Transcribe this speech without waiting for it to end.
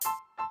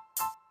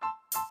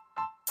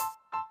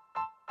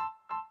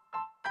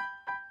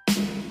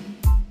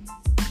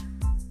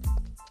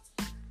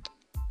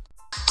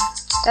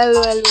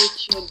Hello,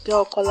 it's your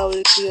girl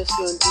Kolawole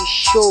Previously on this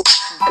show,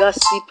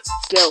 Gossip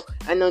Girl.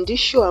 And on this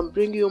show, I'm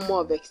bringing you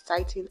more of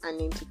exciting and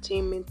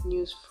entertainment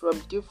news from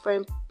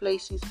different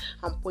places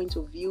and points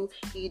of view,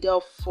 either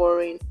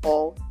foreign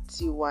or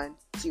Tiwan.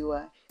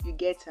 You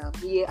get here.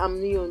 I'm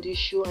new on this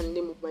show, and the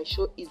name of my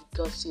show is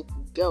Gossip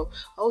Girl.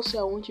 Also,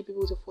 I want you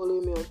people to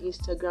follow me on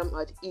Instagram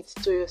at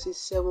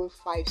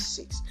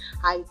itstoyorsi756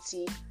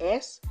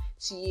 ITSTHOYORSI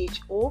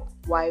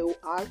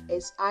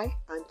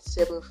and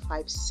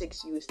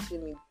 756. You will see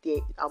me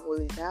there. I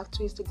have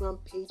two Instagram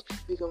page.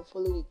 You can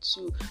follow it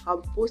too.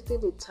 I'm posting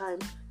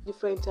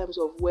different times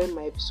of when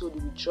my episode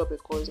will drop,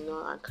 because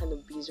I'm kind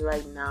of busy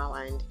right now,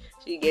 and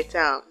so you get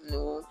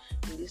in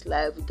this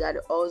life we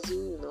gotta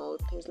hustle,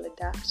 things like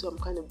that. So I'm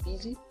kind of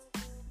busy,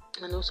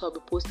 and also I'll be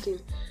posting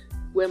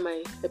when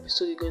my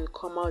episode is going to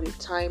come out, the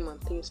time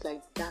and things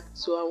like that.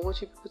 So I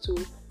want you people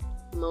to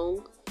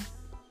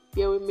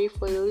bear with me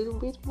for a little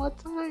bit more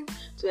time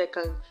so I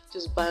can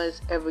just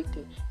balance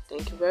everything.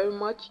 Thank you very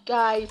much,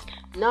 guys.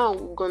 Now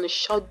we're gonna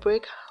short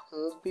break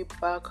and we'll be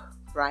back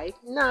right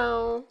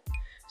now.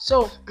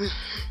 So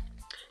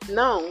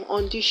now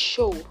on this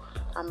show,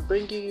 I'm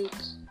bringing you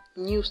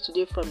news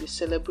today from the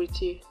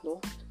celebrity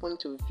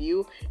point of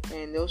view,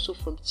 and also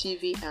from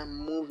TV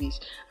and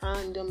movies.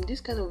 And this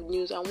kind of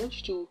news, I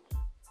want you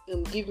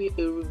to give me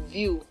a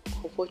review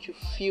of what you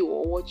feel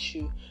or what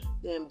you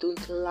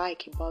don't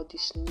like about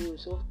this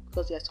news.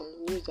 Because there's some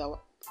news that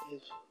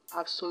is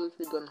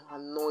absolutely gonna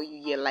annoy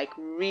you, like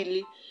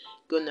really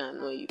gonna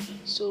annoy you.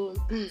 So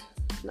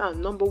now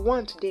number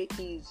one today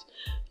is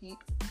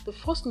the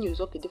first news.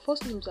 The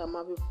first news I'm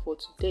having for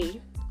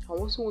today, I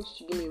also want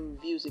you to give me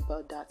reviews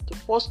about that. The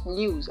first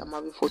news I'm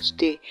having for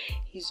today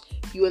is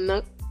you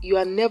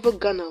are never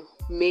gonna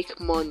make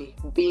money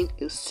being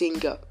a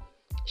singer.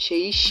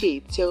 Seyi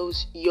Shay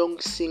tells young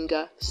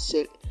singer,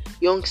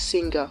 you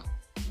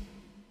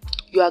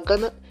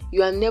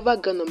are never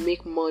gonna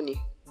make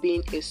money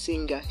being a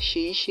singer.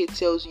 Seyi Shay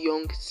tells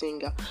young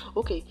singer.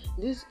 Okay,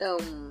 this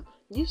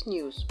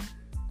news,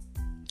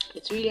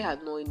 it's really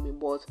annoyed me,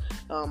 but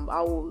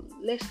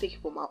let's take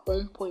it from our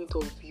own point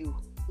of view.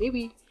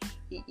 Maybe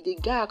the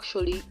guy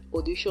actually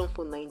auditioned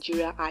for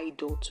Nigeria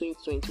Idol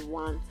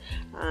 2021,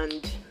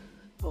 and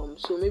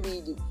so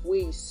maybe the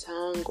way he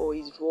sang or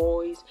his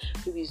voice,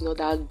 maybe it's not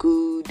that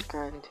good,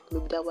 and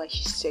maybe that's why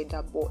she said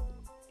that. But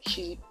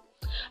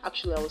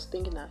I was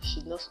thinking that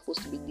she's not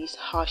supposed to be this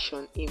harsh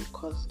on him,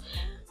 because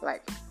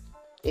the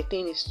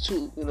thing is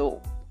too,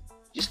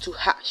 just too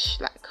harsh.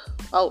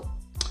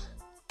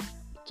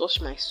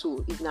 Touch my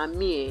soul. It's not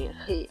me.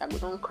 Hey, I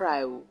don't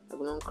cry. You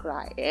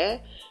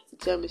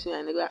tell me say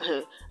I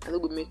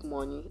don't go make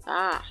money.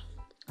 I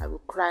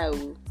will cry.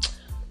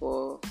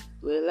 Well,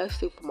 let's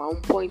say from my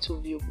own point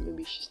of view,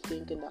 maybe she's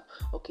thinking that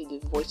the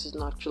voice is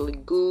not actually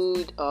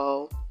good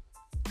or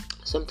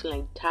something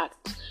like that.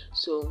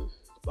 So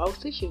I would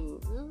say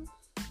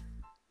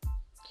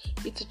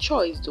it's a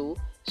choice though.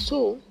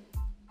 So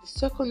the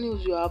second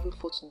news you're having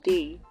for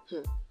today,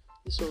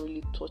 this one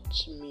really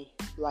touched me.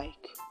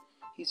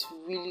 It's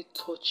really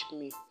touched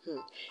me.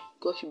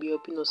 God should be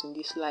helping us in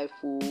this life.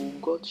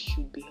 God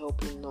should be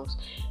helping us.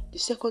 The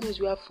second news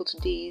we have for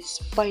today is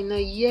final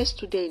year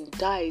student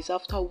dies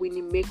after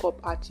winning makeup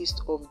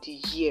artist of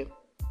the year.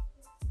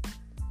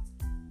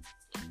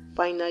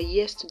 Final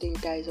year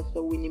student dies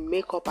after winning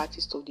makeup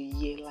artist of the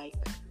year.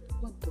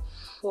 What the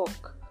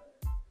fuck?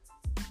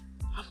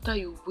 After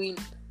you win,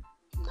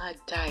 you not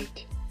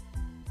died.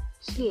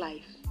 See,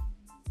 life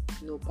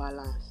no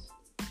balance.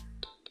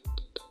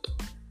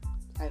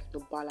 No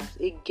balance.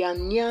 A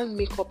Ghanaian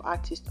makeup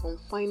artist and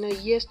final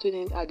year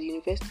student at the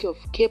University of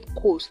Cape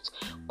Coast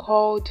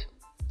called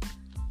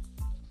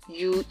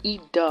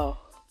Yuhida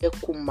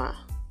Ekuma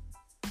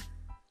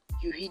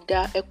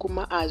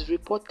has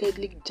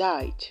reportedly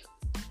died.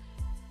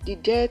 The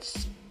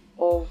death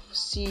of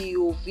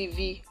CEO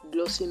Vivi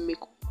Blossom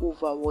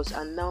Makeover was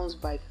announced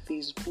by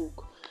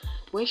Facebook.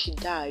 When she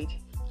died,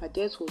 her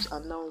death was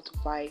announced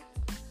by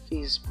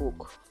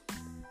Facebook.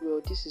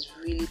 Well, this is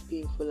really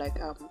painful.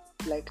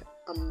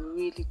 I'm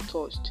really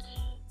touched.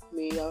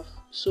 May you have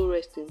so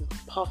rest in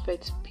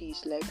perfect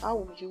peace. How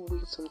would you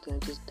win something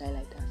and just die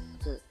like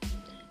that?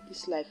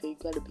 This life, you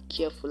gotta be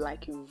careful.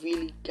 You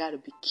really gotta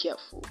be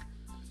careful.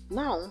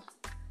 Now,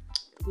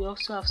 we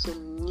also have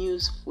some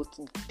news for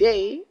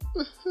today.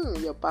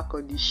 We're back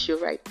on the show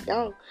right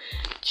now.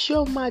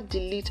 Chioma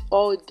deleted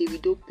all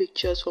Davido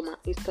pictures from her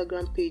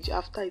Instagram page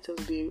after it has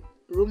been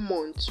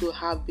rumored to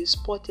have been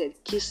spotted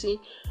kissing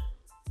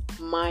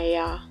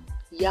Maya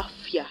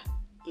Yafia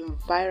in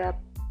viral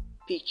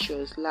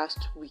pictures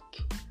last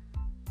week.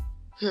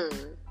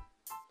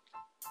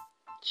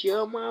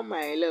 Chioma,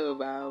 my love,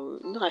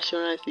 no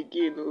assurance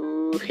again.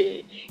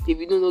 If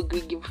you don't know,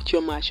 give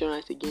Chioma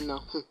assurance again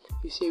now.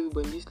 You see,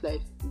 everybody in this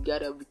life, you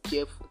gotta be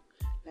careful.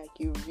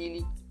 You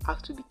really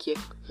have to be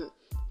careful.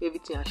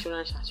 Everything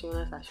assurance.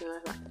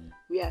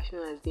 We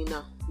assurance day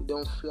now, you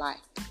don't fly.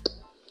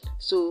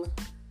 So,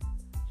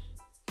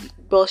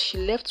 but she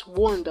left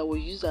one that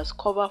was used as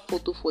cover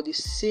photo for the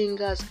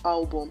singer's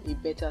album A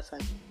Better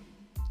Time.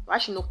 Why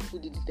she not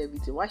delete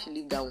everything? Why she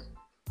leave that one?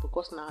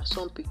 Because now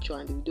some picture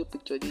and the video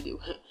picture they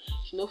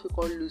she know if you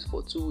can't lose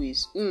for 2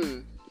 ways.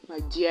 My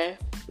dear,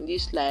 in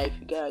this life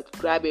you gotta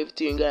grab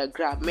everything you gotta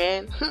grab,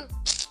 man.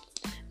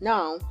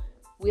 Now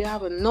we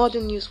have another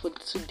news for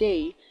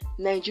today.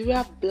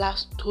 Nigeria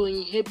blasts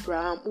Toyin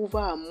Abraham over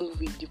a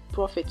movie, The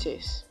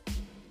Prophetess,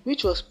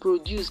 which was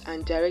produced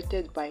and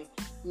directed by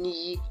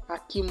Niyi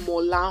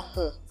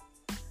Akimolahan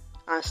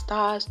and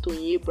stars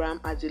Toyin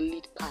Abraham as the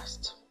lead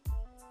cast.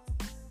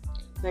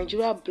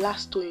 Nigeria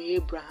blasts Toyin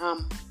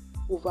Abraham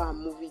over a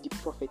movie, The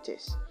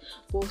Prophetess.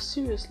 But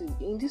seriously,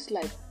 in this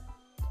life,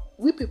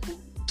 we people,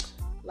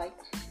 like,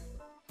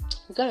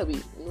 we gotta be,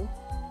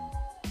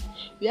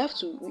 we have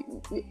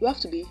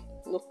to be,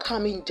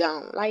 calming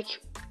down.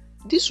 Like,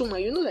 this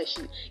woman,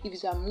 that if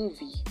it's a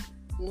movie,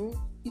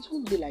 it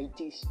won't be like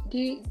this.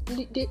 They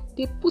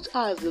put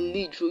her as the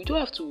lead role. You don't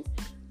have to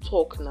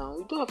talk now.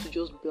 You don't have to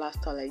just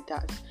blast her like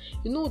that.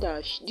 You know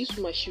that this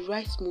woman, she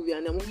writes movie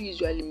and the movie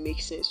usually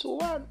makes sense. So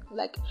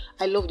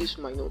I love this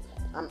woman.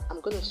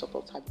 I'm gonna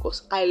support her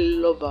because I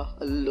love her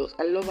a lot.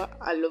 I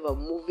love her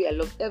movie. I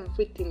love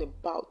everything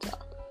about her.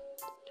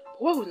 But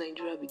why would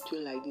Nigeria be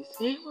doing like this?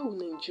 Why would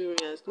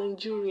Nigerians?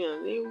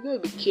 We gotta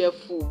be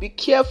careful. Be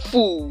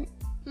careful.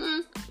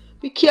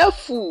 Be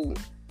careful.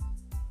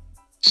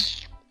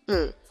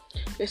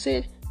 They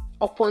said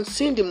upon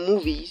seeing the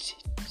movies,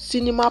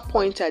 Cinema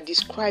Pointer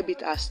described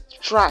it as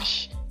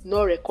trash,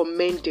 not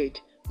recommended,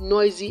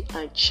 noisy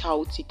and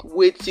chaotic.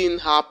 Waiting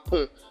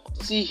happen.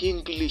 See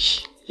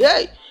English.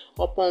 Hey!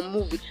 Upon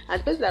movie.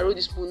 And the person that wrote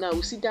this movie now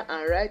will sit down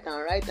and write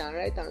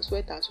and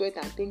sweat and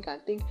think.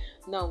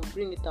 Now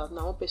bring it out.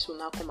 Now one person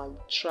will now come and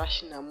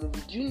trash in a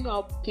movie. Do you know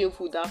how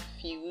painful that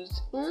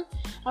feels?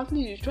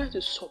 Actually, you try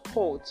to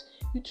support.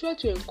 You try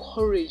to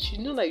encourage. You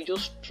know that you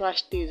just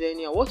trash things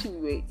anyhow. What if you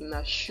were in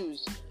her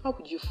shoes? How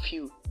would you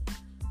feel?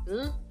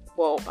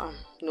 Well,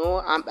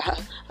 I'm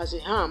as a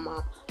ham.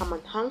 I'm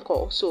an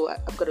anchor, so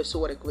I've got to say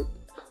what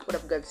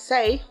I've got to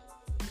say.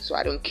 So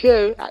I don't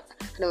care. I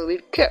don't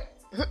really care.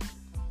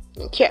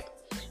 Don't care.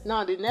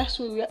 Now the next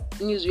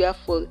news we have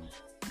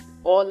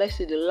let's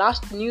say the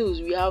last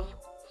news we have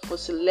for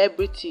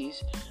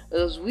celebrities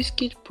is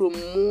Wizkid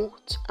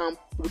promote and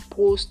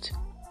repost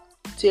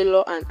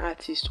Taylor an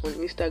artist on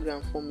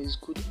Instagram from his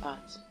good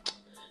art.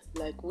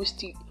 Like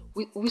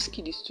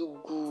Wizkid is too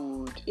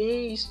good.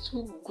 He's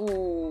too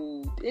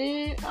good.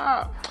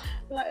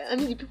 I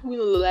need the people who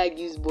don't like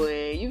this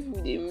boy. You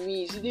people they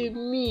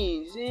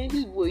miss.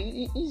 This boy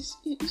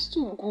he's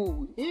too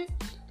good.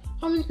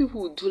 How many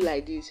people would do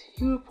like this?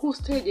 He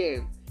reposted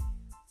them,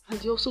 and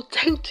they also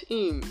thanked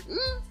him.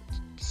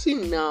 See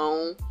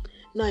now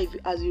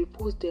as you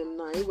repost them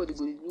now, everybody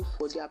go look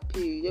for their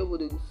page.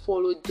 Everybody go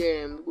follow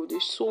them. They're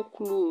so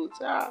close.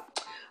 I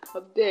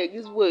beg,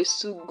 this boy is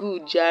too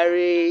good,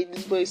 Jared.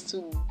 This boy is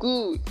too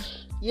good.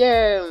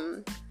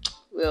 Yeah.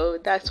 Well,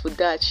 that's for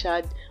that,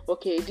 Chad.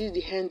 Okay, this is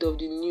the end of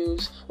the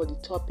news for the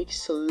topic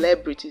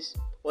celebrities,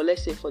 or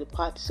let's say for the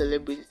part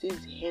celebrities. This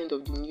is the end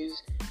of the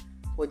news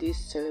for this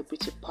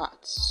celebrity part.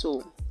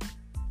 So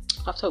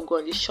after we go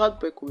on this short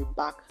break, we'll be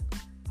back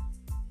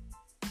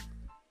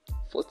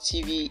for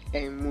TV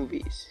and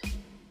movies.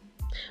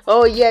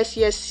 Oh yes,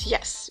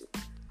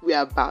 we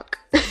are back.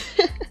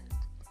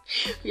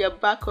 We are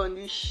back on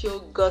this show,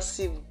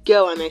 Gossip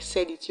Girl, and I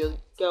said it's your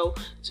girl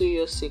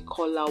Toyose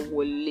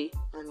Kolawole,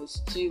 and it's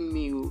still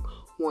me.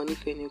 One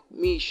if any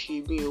me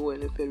she me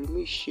one if any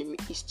me she me.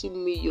 It's still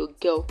me, your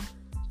girl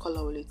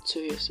Kolawole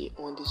Toyose,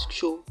 on this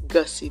show,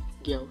 Gossip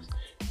Girls,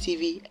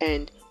 TV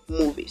and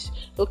movies.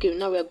 Okay,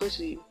 now we are going to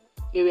the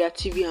area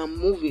TV and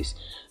movies.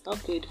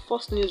 Okay, the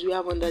first news we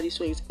have under this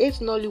one is 8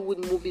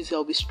 Nollywood movies that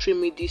will be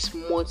streaming this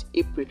month,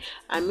 April.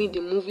 I mean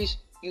the movies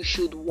you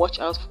should watch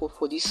out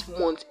for this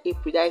month,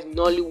 April. That is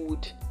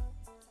Nollywood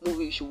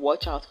movie you should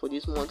watch out for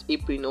this month,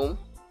 April. No.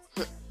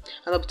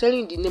 And I'm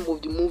telling you the name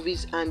of the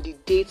movies and the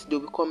dates they'll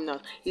be coming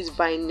out. It's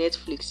via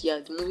Netflix.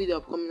 Yeah, the movie that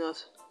are coming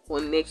out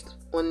on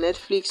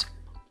Netflix.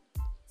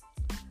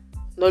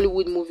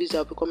 Nollywood movies that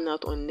will be coming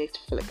out on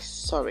Netflix.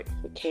 Sorry,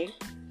 okay.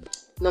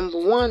 Number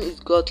 1 is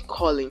God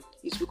Calling.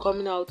 It will be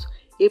coming out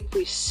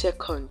April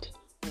 2nd.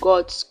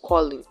 God's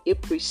Calling,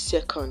 April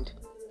 2nd.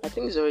 I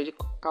think it's already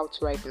out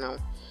right now.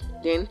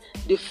 Then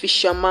The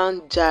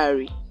Fisherman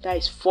Diary. That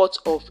is 4th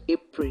of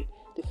April.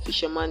 The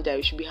Fisherman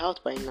Diary should be out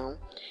by now.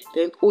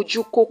 Then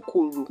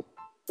Ojukokoro,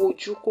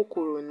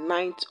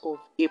 9th of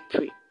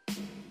April.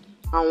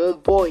 Our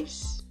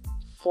Boys,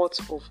 4th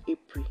of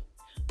April.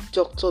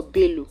 Dr.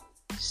 Bello,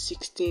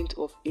 16th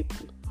of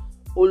April.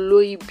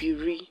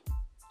 Oloibiri,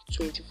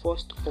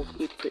 21st of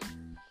April.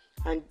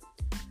 And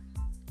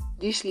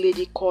This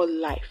Lady Called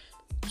Life,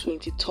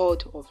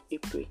 23rd of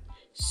April.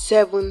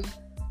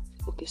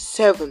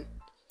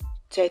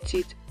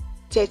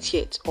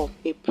 30th of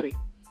April.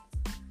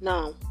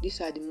 Now,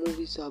 these are the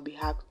movies that will be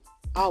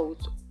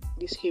out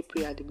this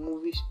April. Are the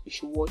movies you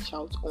should watch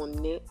out on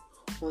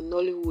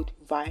Nollywood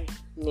via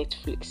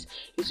Netflix.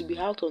 It will be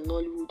out on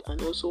Nollywood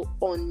and also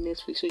on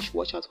Netflix, so you should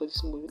watch out for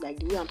this movie. Like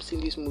the way I'm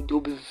seeing this movie, you'll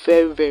be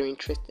very, very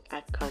interested.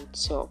 I can't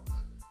tell.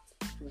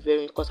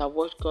 very, because I've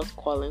watched God's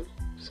Calling,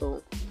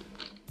 so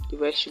the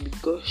rest should be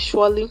good,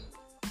 surely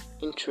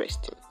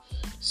interesting.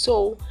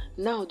 So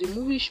now the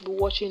movie you should be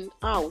watching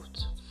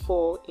out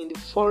for in the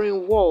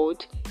foreign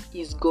world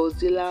is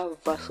Godzilla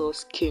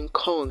vs King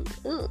Kong.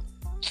 No,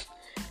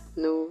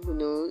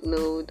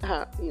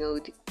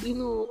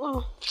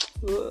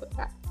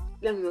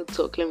 let me not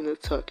talk.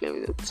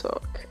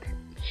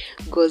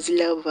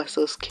 Godzilla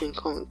vs King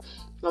Kong.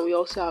 Now we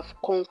also have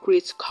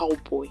Concrete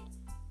Cowboy.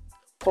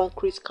 I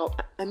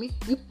mean,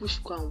 you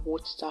should go and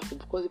watch that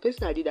because the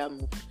person that did that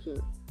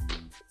movie,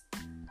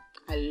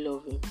 I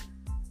love him.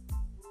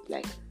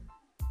 Like,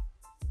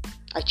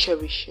 I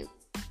cherish him.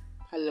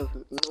 I love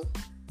him.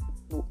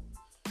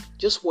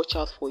 Just watch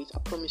out for it. I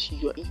promise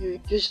you.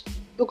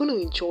 You're gonna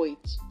enjoy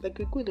it. Like,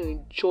 you're gonna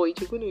enjoy it.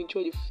 You're gonna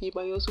enjoy the film,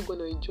 and you're also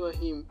gonna enjoy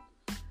him.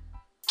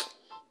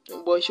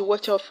 But you should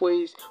watch out for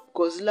it.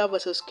 Godzilla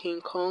vs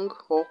King Kong,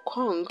 or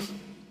Kong,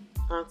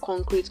 and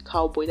Concrete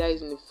Cowboy. That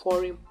is in the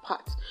foreign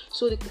part.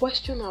 So the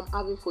question I'm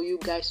having for you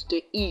guys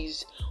today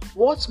is,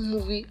 what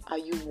movie are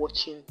you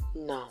watching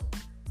now?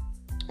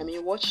 I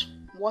mean, what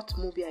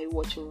movie are you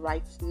watching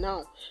right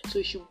now? So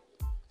you should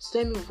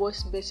send me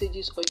voice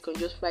messages, or you can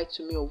just write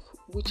to me of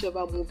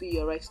whichever movie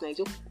you're right now.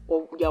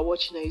 Or you're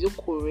watching now. Is it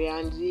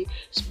Korean? Is it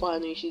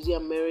Spanish? Is it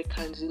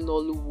American? Is it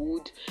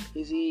Nollywood?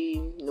 Is it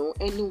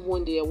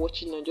anyone that you're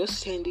watching now? Just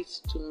send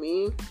it to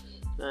me,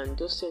 and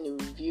just send the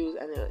reviews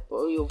and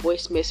or your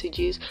voice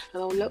messages.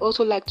 And I would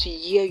also like to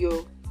hear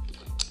your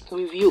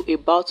review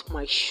about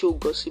my show,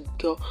 Gossip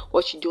Girl.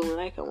 What you don't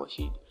like and what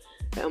you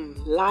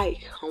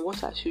like, and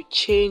what I should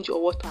change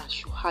or what I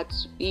should add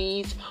to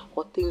it,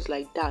 or things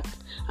like that.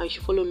 And you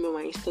should follow me on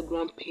my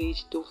Instagram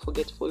page. Don't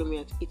forget to follow me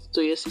at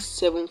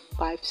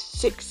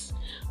itstoyosi756.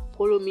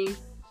 Follow me.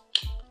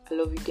 I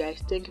love you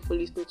guys. Thank you for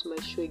listening to my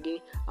show again,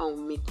 and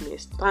we'll meet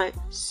next time.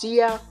 See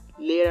ya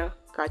later.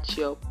 Catch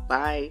you.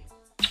 Bye.